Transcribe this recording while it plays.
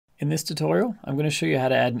In this tutorial, I'm going to show you how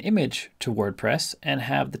to add an image to WordPress and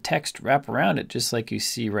have the text wrap around it just like you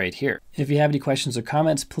see right here. If you have any questions or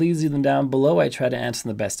comments, please leave them down below. I try to answer them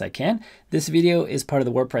the best I can. This video is part of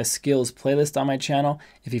the WordPress skills playlist on my channel.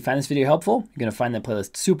 If you find this video helpful, you're going to find that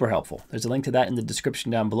playlist super helpful. There's a link to that in the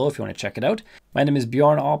description down below if you want to check it out. My name is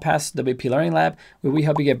Bjorn Allpass, WP Learning Lab, where we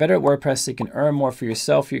help you get better at WordPress so you can earn more for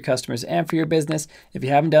yourself, for your customers, and for your business. If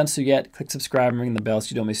you haven't done so yet, click subscribe and ring the bell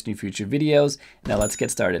so you don't miss any future videos. Now let's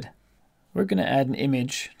get started. We're going to add an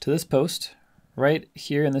image to this post right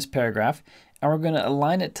here in this paragraph, and we're going to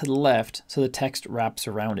align it to the left so the text wraps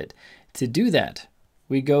around it. To do that,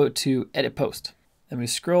 we go to Edit Post. Then we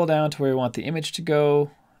scroll down to where we want the image to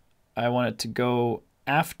go. I want it to go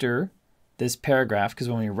after this paragraph because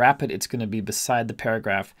when we wrap it, it's going to be beside the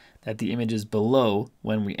paragraph that the image is below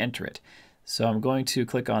when we enter it. So I'm going to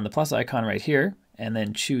click on the plus icon right here and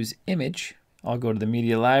then choose Image. I'll go to the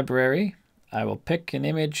Media Library. I will pick an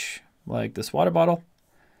image like this water bottle,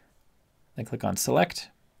 then click on Select.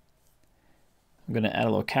 I'm going to add a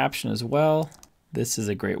little caption as well. This is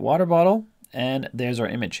a great water bottle, and there's our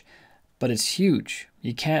image. But it's huge.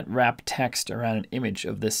 You can't wrap text around an image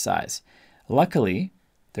of this size. Luckily,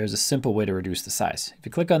 there's a simple way to reduce the size. If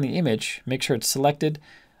you click on the image, make sure it's selected.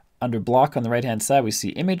 Under block on the right-hand side, we see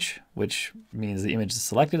image, which means the image is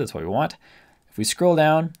selected. That's what we want. If we scroll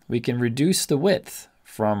down, we can reduce the width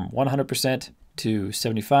from 100% to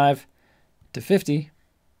 75 to 50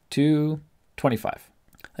 to 25.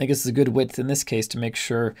 I think this is a good width in this case to make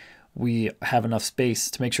sure we have enough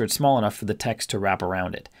space to make sure it's small enough for the text to wrap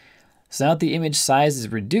around it. So now that the image size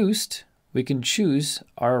is reduced, we can choose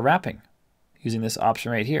our wrapping using this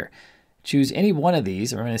option right here. Choose any one of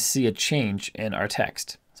these and we're going to see a change in our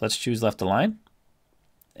text. So let's choose left align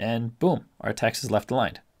and boom, our text is left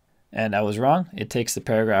aligned. And I was wrong. It takes the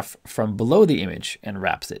paragraph from below the image and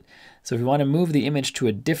wraps it. So if you want to move the image to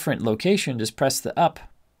a different location, just press the up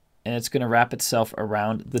and it's going to wrap itself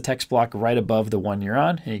around the text block right above the one you're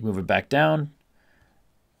on. And you can move it back down,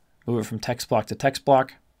 move it from text block to text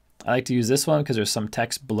block. I like to use this one because there's some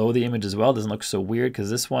text below the image as well. It doesn't look so weird because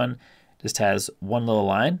this one just has one little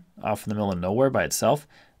line off in the middle of nowhere by itself.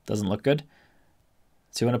 Doesn't look good.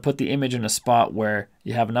 So you want to put the image in a spot where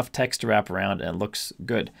you have enough text to wrap around and it looks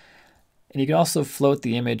good. And you can also float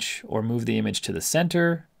the image or move the image to the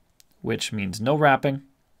center, which means no wrapping.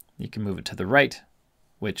 You can move it to the right,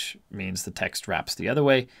 which means the text wraps the other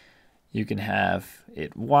way. You can have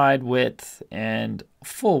it wide width and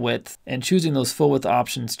full width. And choosing those full width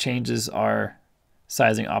options changes our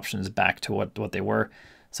sizing options back to what they were.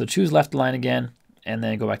 So choose left align again, and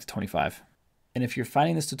then go back to 25. And if you're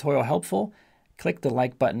finding this tutorial helpful, click the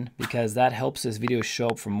like button because that helps this video show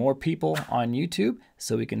up for more people on YouTube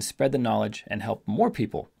so we can spread the knowledge and help more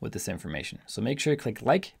people with this information. So make sure you click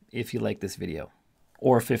like if you like this video,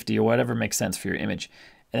 or 50 or whatever makes sense for your image.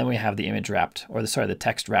 And then we have the image wrapped, or the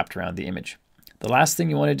text wrapped around the image. The last thing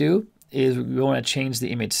you want to do is we want to change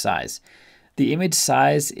the image size. The image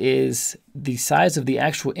size is the size of the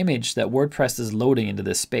actual image that WordPress is loading into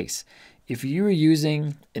this space. If you're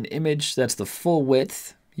using an image that's the full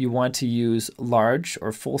width, you want to use large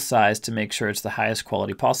or full size to make sure it's the highest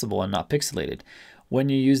quality possible and not pixelated. When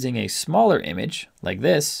you're using a smaller image like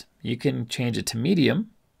this, you can change it to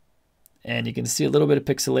medium and you can see a little bit of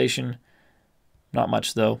pixelation, not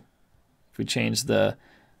much though. If we change the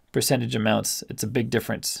percentage amounts, it's a big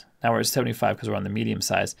difference. Now we're at 75 because we're on the medium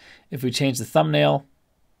size. If we change the thumbnail,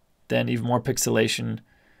 then even more pixelation.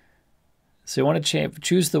 So you want to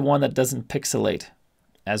choose the one that doesn't pixelate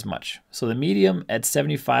as much. So the medium at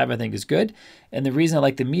 75 I think is good. And the reason I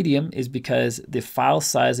like the medium is because the file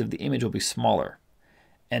size of the image will be smaller.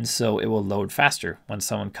 And so it will load faster when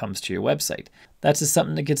someone comes to your website. That's just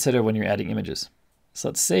something to consider when you're adding images. So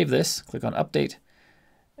let's save this, click on update,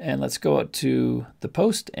 and let's go out to the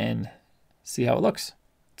post and see how it looks.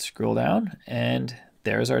 Scroll down and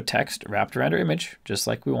there's our text wrapped around our image, just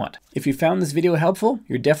like we want. If you found this video helpful,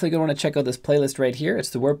 you're definitely going to want to check out this playlist right here. It's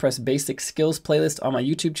the WordPress Basic Skills playlist on my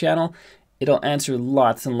YouTube channel. It'll answer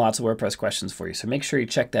lots and lots of WordPress questions for you, so make sure you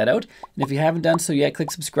check that out. And if you haven't done so yet, click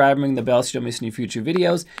subscribe and ring the bell so you don't miss any future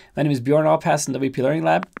videos. My name is Bjorn Allpass in WP Learning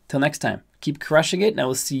Lab. Till next time, keep crushing it, and I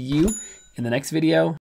will see you in the next video.